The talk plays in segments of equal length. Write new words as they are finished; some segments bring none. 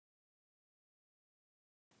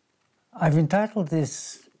I've entitled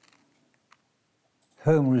this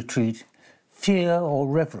home retreat, Fear or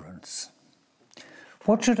Reverence.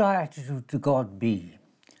 What should our attitude to God be?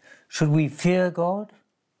 Should we fear God,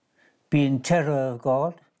 be in terror of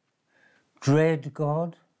God, dread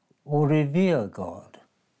God, or revere God?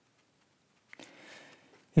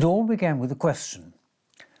 It all began with a question.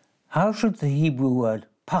 How should the Hebrew word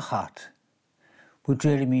pahat, which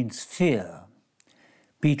really means fear,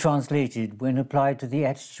 be translated when applied to the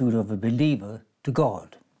attitude of a believer to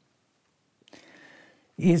God?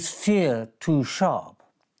 Is fear too sharp?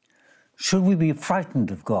 Should we be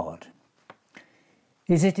frightened of God?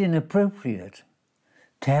 Is it inappropriate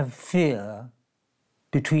to have fear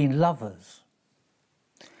between lovers?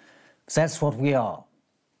 That's what we are,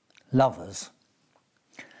 lovers.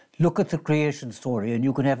 Look at the creation story and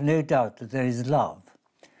you can have no doubt that there is love.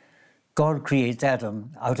 God creates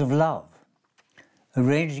Adam out of love,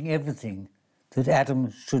 arranging everything that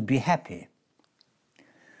Adam should be happy.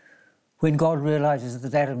 When God realizes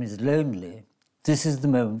that Adam is lonely, this is the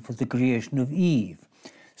moment for the creation of Eve.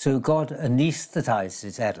 So God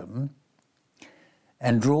anesthetizes Adam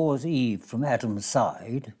and draws Eve from Adam's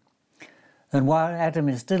side, and while Adam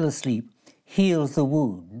is still asleep, heals the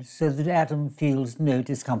wound so that Adam feels no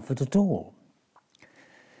discomfort at all.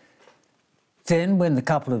 Then, when the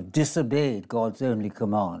couple have disobeyed God's only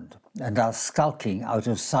command and are skulking out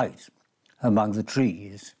of sight among the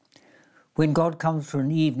trees, when God comes for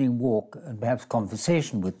an evening walk and perhaps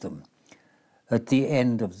conversation with them at the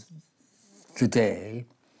end of the day,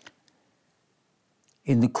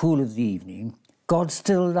 in the cool of the evening, God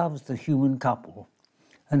still loves the human couple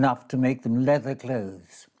enough to make them leather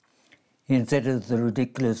clothes instead of the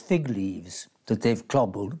ridiculous fig leaves that they've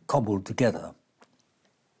cobbled together.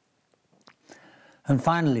 And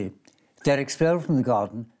finally, they're expelled from the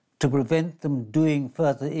garden to prevent them doing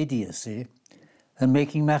further idiocy and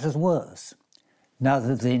making matters worse, now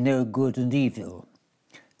that they know good and evil.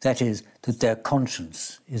 That is, that their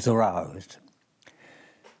conscience is aroused.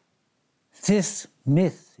 This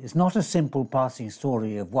myth is not a simple passing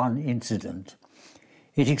story of one incident.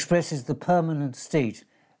 It expresses the permanent state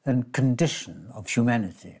and condition of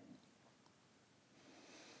humanity.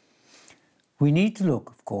 We need to look,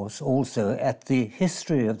 of course, also at the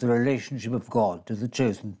history of the relationship of God to the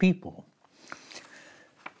chosen people.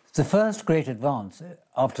 The first great advance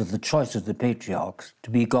after the choice of the patriarchs to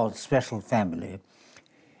be God's special family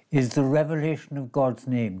is the revelation of God's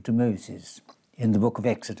name to Moses in the book of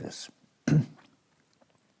Exodus.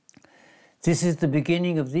 This is the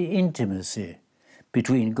beginning of the intimacy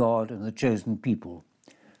between God and the chosen people,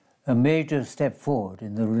 a major step forward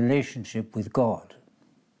in the relationship with God.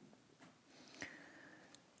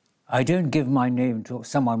 I don't give my name to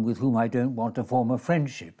someone with whom I don't want to form a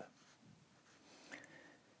friendship.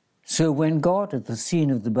 So when God, at the scene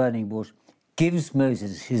of the burning bush, gives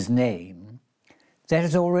Moses his name, that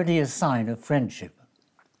is already a sign of friendship.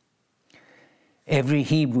 Every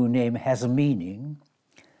Hebrew name has a meaning,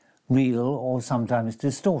 real or sometimes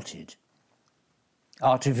distorted,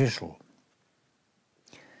 artificial.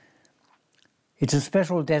 It's a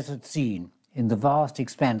special desert scene in the vast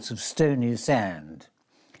expanse of stony sand.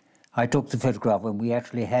 I took the photograph when we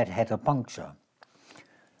actually had a puncture.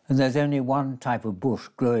 And there's only one type of bush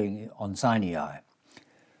growing on Sinai.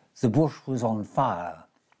 The bush was on fire,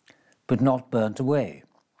 but not burnt away.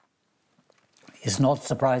 It's not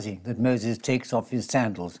surprising that Moses takes off his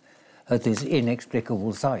sandals at this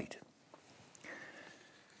inexplicable sight.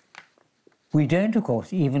 We don't, of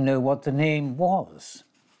course, even know what the name was,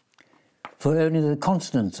 for only the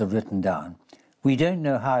consonants are written down. We don't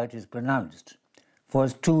know how it is pronounced, for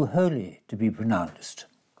it's too holy to be pronounced.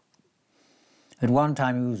 At one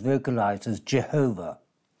time it was vocalized as Jehovah,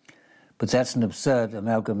 but that's an absurd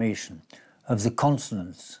amalgamation of the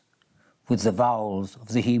consonants with the vowels of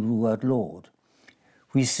the Hebrew word Lord.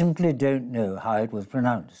 We simply don't know how it was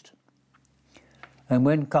pronounced. And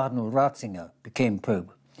when Cardinal Ratzinger became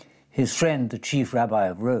Pope, his friend, the chief rabbi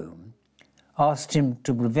of Rome, asked him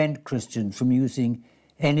to prevent Christians from using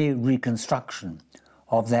any reconstruction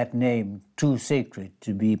of that name too sacred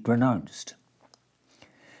to be pronounced.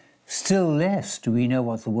 Still less do we know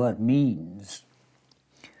what the word means.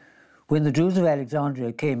 When the Jews of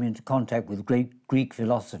Alexandria came into contact with great Greek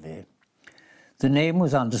philosophy, the name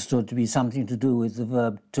was understood to be something to do with the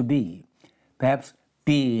verb to be, perhaps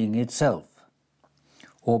being itself,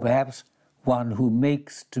 or perhaps one who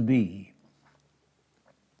makes to be.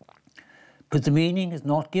 But the meaning is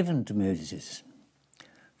not given to Moses.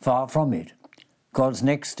 Far from it. God's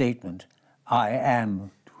next statement, I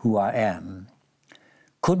am who I am,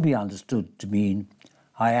 could be understood to mean,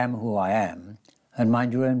 I am who I am, and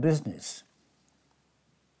mind your own business.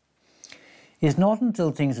 It's not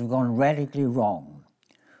until things have gone radically wrong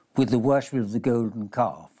with the worship of the golden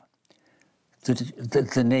calf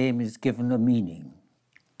that the name is given a meaning.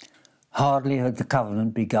 Hardly had the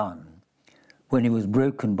covenant begun when it was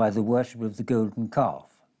broken by the worship of the golden calf.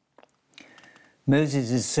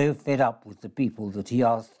 Moses is so fed up with the people that he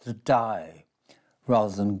asks to die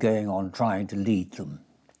rather than going on trying to lead them.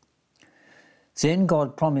 Then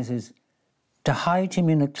God promises to hide him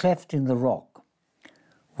in a cleft in the rock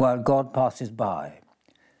while God passes by,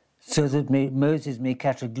 so that Moses may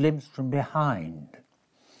catch a glimpse from behind,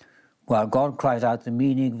 while God cries out the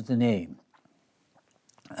meaning of the name.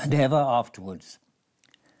 And ever afterwards,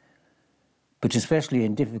 but especially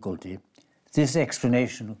in difficulty, this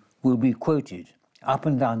explanation will be quoted up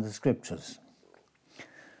and down the scriptures.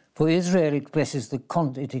 For Israel expresses the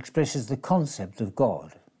concept of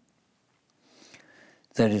God.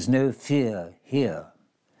 There is no fear here,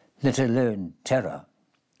 let alone terror.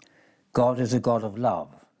 God is a God of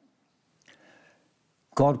love.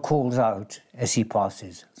 God calls out as he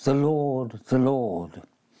passes, the Lord,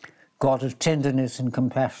 God of tenderness and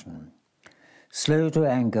compassion, slow to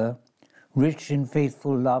anger, rich in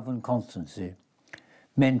faithful love and constancy,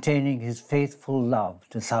 maintaining his faithful love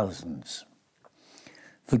to thousands,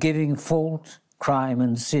 forgiving fault, crime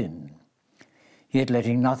and sin, yet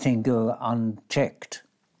letting nothing go unchecked,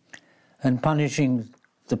 and punishing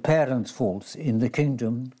the parents' faults in the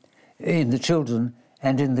kingdom, in the children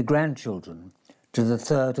and in the grandchildren, to the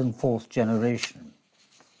third and fourth generation.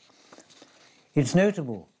 It's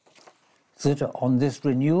notable that on this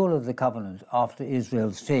renewal of the covenant after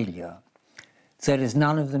Israel's failure, there is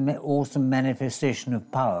none of the awesome manifestation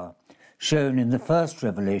of power shown in the first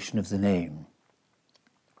revelation of the name.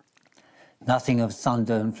 Nothing of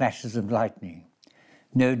thunder and flashes of lightning,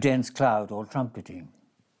 no dense cloud or trumpeting.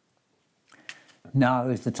 Now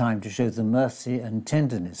is the time to show the mercy and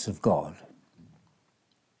tenderness of God.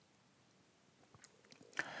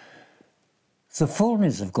 The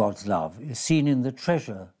fullness of God's love is seen in the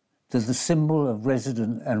treasure that the symbol of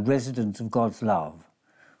residence of God's love,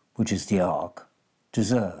 which is the ark,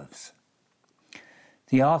 deserves.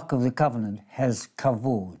 The ark of the covenant has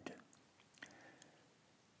kavod.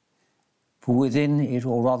 For within it,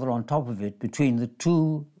 or rather on top of it, between the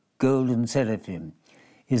two golden seraphim,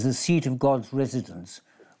 is the seat of God's residence,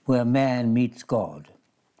 where man meets God.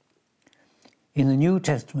 In the New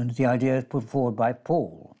Testament, the idea is put forward by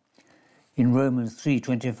Paul in Romans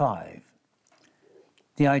 3:25.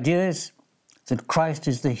 The idea is that Christ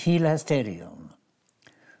is the hilasterion,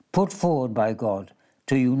 put forward by God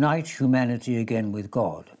to unite humanity again with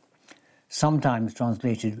God, sometimes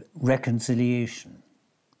translated reconciliation.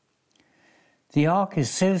 The ark is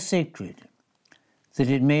so sacred that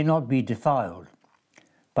it may not be defiled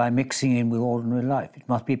by mixing in with ordinary life. It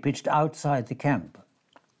must be pitched outside the camp.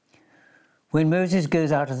 When Moses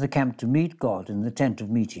goes out of the camp to meet God in the tent of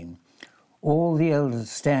meeting, all the elders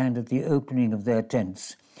stand at the opening of their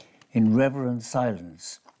tents in reverent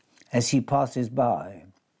silence as he passes by.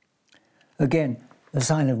 Again, a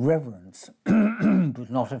sign of reverence, but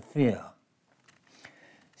not of fear.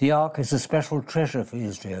 The ark is a special treasure for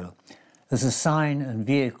Israel as a sign and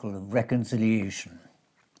vehicle of reconciliation.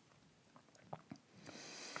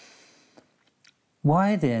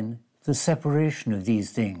 Why then the separation of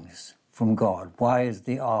these things from God? Why is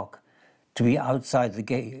the ark to be outside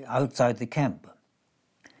the camp?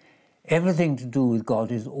 Everything to do with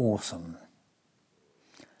God is awesome,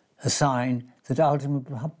 a sign that ultimate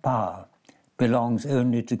power belongs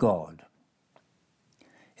only to God,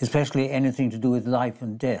 especially anything to do with life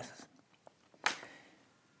and death.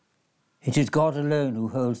 It is God alone who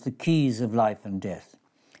holds the keys of life and death.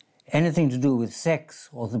 Anything to do with sex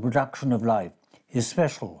or the production of life is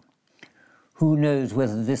special. Who knows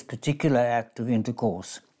whether this particular act of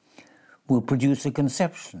intercourse will produce a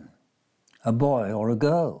conception, a boy or a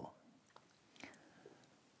girl?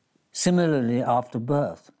 Similarly, after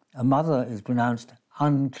birth, a mother is pronounced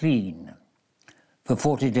unclean for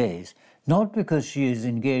 40 days, not because she is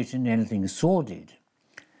engaged in anything sordid.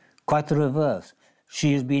 Quite the reverse.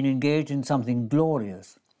 She has been engaged in something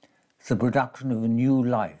glorious, the production of a new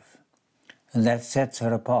life, and that sets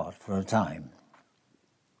her apart for a time.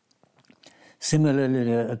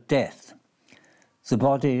 Similarly, at death, the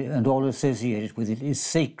body and all associated with it is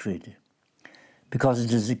sacred because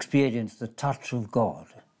it has experienced the touch of God.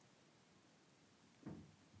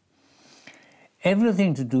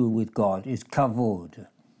 Everything to do with God is kavod.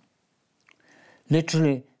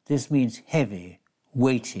 Literally, this means heavy,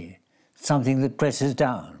 weighty, something that presses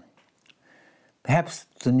down. Perhaps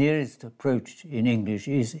the nearest approach in English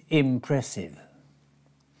is impressive.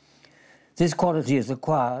 This quality is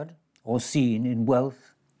acquired or seen in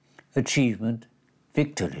wealth, achievement,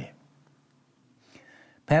 victory.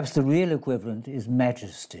 Perhaps the real equivalent is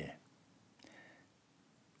majesty.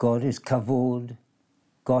 God is kavod,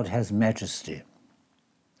 God has majesty.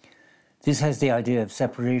 This has the idea of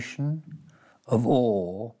separation, of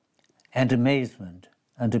awe, and amazement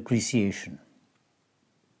and appreciation.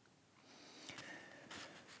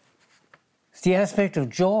 The aspect of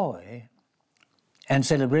joy and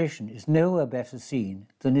celebration is nowhere better seen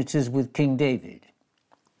than it is with King David.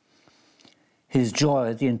 His joy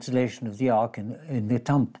at the installation of the ark in the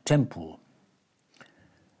temple.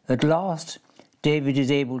 At last, David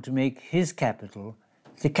is able to make his capital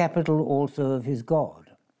the capital also of his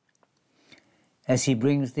God. As he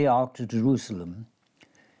brings the ark to Jerusalem,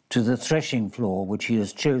 to the threshing floor which he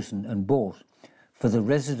has chosen and bought for the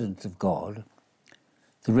residence of God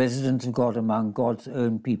among God's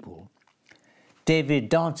own people, David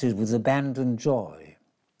dances with abandoned joy,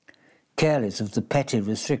 careless of the petty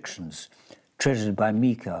restrictions treasured by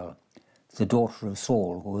Michal, the daughter of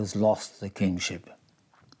Saul, who has lost the kingship.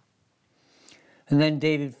 And then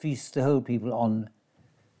David feasts the whole people on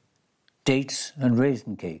dates and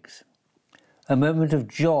raisin cakes, a moment of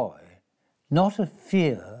joy, not a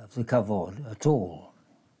fear of the kavod at all.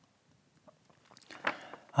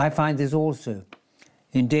 I find this also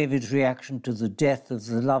in David's reaction to the death of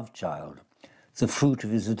the love child, the fruit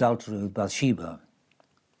of his adultery with Bathsheba.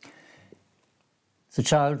 The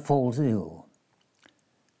child falls ill,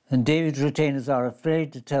 and David's retainers are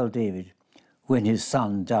afraid to tell David when his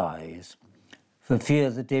son dies, for fear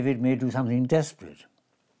that David may do something desperate.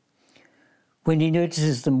 When he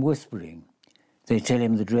notices them whispering, they tell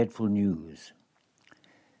him the dreadful news.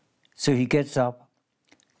 So he gets up,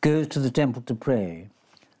 goes to the temple to pray,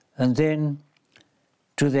 and then,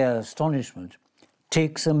 to their astonishment,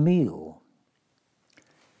 takes a meal.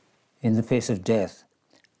 In the face of death,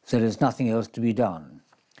 there is nothing else to be done.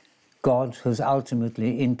 God has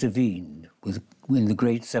ultimately intervened in the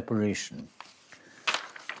great separation.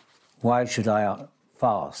 Why should I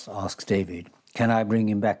fast, asks David. Can I bring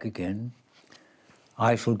him back again?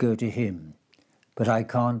 I shall go to him, but I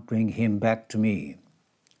can't bring him back to me.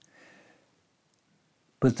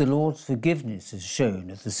 But the Lord's forgiveness is shown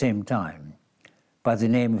at the same time by the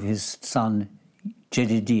name of his son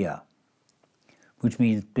Jedidiah, which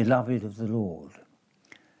means beloved of the Lord,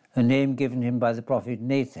 a name given him by the prophet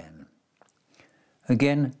Nathan.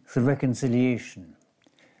 Again, the reconciliation,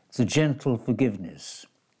 the gentle forgiveness,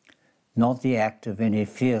 not the act of any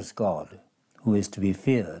fierce God who is to be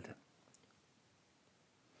feared.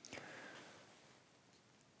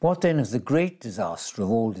 What then is the great disaster of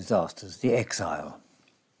all disasters, the exile?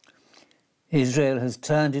 Israel has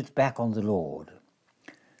turned its back on the Lord.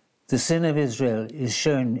 The sin of Israel is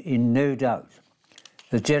shown in no doubt,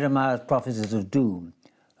 as Jeremiah's prophecies of doom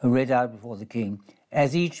are read out before the king.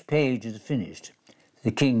 As each page is finished,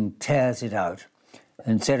 the king tears it out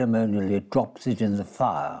and ceremonially drops it in the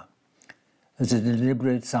fire as a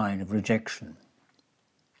deliberate sign of rejection.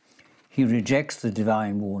 He rejects the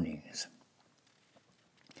divine warnings.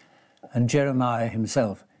 And Jeremiah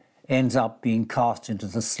himself ends up being cast into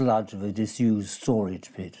the sludge of a disused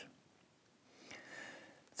storage pit.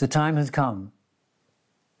 The time has come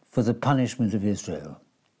for the punishment of Israel,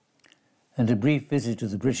 and a brief visit to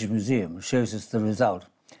the British Museum shows us the result: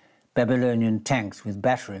 Babylonian tanks with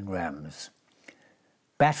battering rams,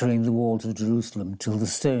 battering the walls of Jerusalem till the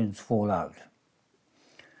stones fall out,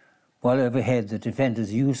 while overhead the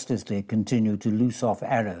defenders uselessly continue to loose off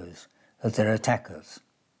arrows at their attackers.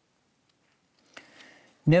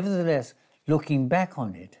 Nevertheless, looking back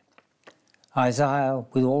on it, Isaiah,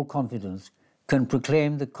 with all confidence, can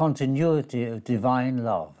proclaim the continuity of divine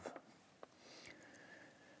love.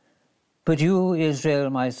 But you,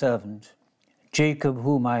 Israel, my servant, Jacob,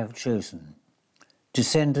 whom I have chosen,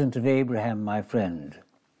 descendant of Abraham, my friend,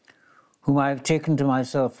 whom I have taken to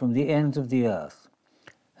myself from the ends of the earth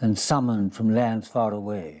and summoned from lands far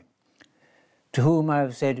away, to whom I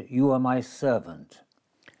have said, you are my servant.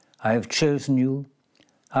 I have chosen you,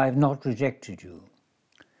 I have not rejected you.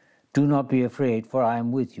 Do not be afraid, for I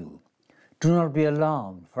am with you. Do not be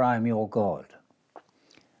alarmed, for I am your God.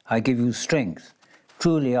 I give you strength.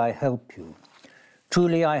 Truly I help you.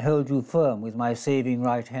 Truly I hold you firm with my saving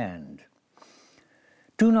right hand.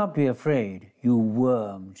 Do not be afraid, you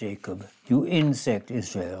worm, Jacob, you insect,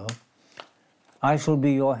 Israel. I shall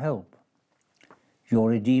be your help. Your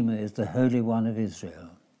Redeemer is the Holy One of Israel.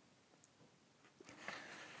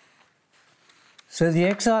 So the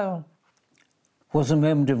exile was a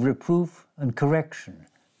moment of reproof and correction,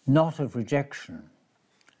 not of rejection.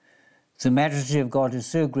 The majesty of God is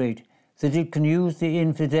so great that it can use the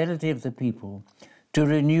infidelity of the people to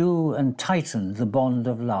renew and tighten the bond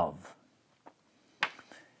of love.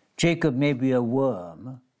 Jacob may be a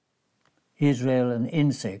worm, Israel an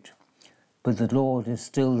insect, but the Lord is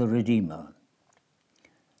still the Redeemer.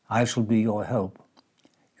 I shall be your help.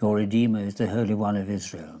 Your Redeemer is the Holy One of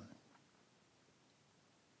Israel.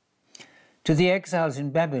 To the exiles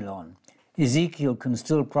in Babylon, Ezekiel can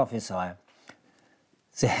still prophesy,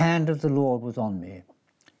 "The hand of the Lord was on me.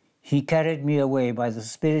 He carried me away by the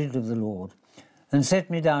Spirit of the Lord and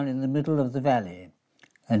set me down in the middle of the valley,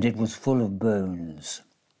 and it was full of bones.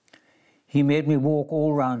 He made me walk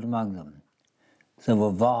all round among them. There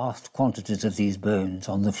were vast quantities of these bones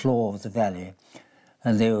on the floor of the valley,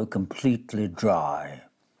 and they were completely dry.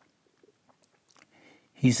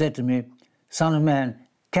 He said to me, 'Son of man,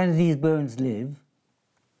 can these bones live?'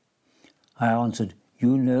 I answered,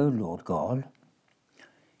 'You know, Lord God.'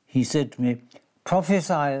 He said to me,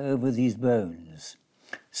 'Prophesy over these bones.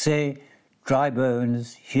 Say, dry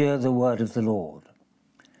bones, hear the word of the Lord.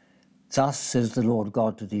 Thus says the Lord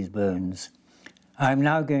God to these bones, I am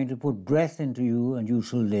now going to put breath into you, and you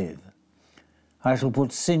shall live. I shall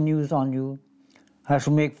put sinews on you. I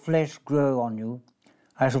shall make flesh grow on you.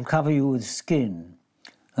 I shall cover you with skin,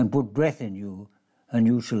 and put breath in you, and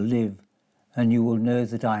you shall live, and you will know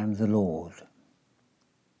that I am the Lord.'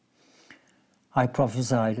 I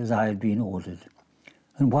prophesied as I had been ordered.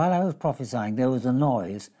 And while I was prophesying, there was a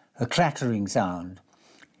noise, a clattering sound.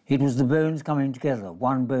 It was the bones coming together,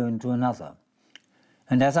 one bone to another.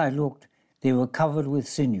 And as I looked, they were covered with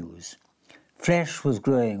sinews. Flesh was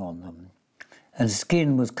growing on them, and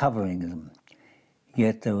skin was covering them,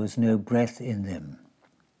 yet there was no breath in them.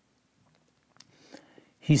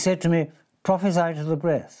 He said to me, 'Prophesy to the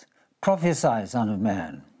breath. Prophesy, Son of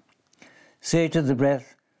man. Say to the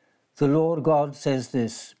breath, the Lord God says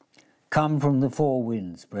this, come from the four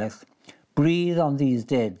winds, breath. Breathe on these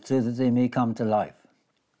dead so that they may come to life.'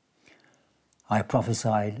 I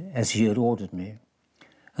prophesied as he had ordered me,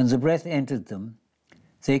 and the breath entered them.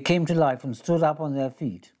 They came to life and stood up on their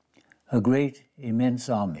feet, a great, immense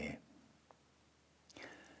army."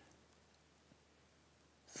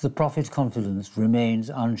 The prophet's confidence remains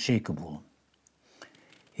unshakable.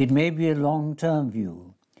 It may be a long-term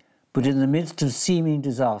view, but in the midst of seeming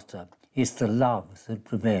disaster, it's the love that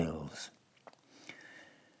prevails.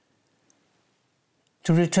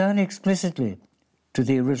 To return explicitly to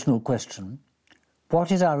the original question, what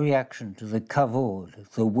is our reaction to the kavod,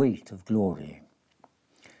 the weight of glory?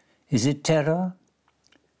 Is it terror,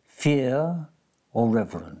 fear, or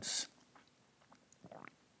reverence?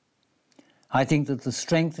 I think that the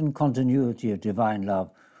strength and continuity of divine love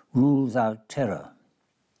rules out terror.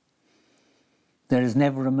 There is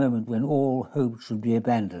never a moment when all hope should be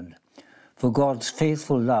abandoned, for God's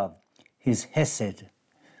faithful love, his hesed,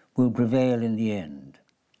 will prevail in the end.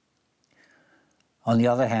 On the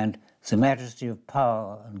other hand, the majesty of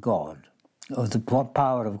power and God, of the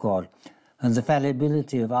power of God, and the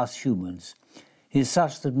fallibility of us humans is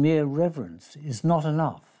such that mere reverence is not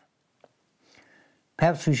enough.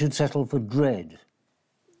 Perhaps we should settle for dread,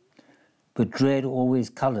 but dread always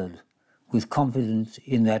coloured with confidence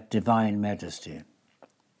in that divine majesty.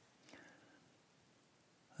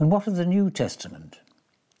 And what of the New Testament?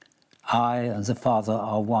 I and the Father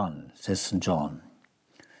are one, says St. John.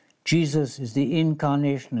 Jesus is the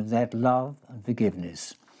incarnation of that love and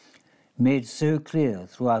forgiveness, made so clear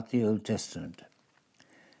throughout the Old Testament.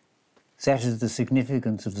 That is the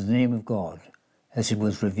significance of the name of God as it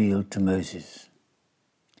was revealed to Moses.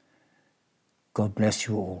 God bless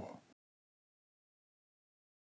you all.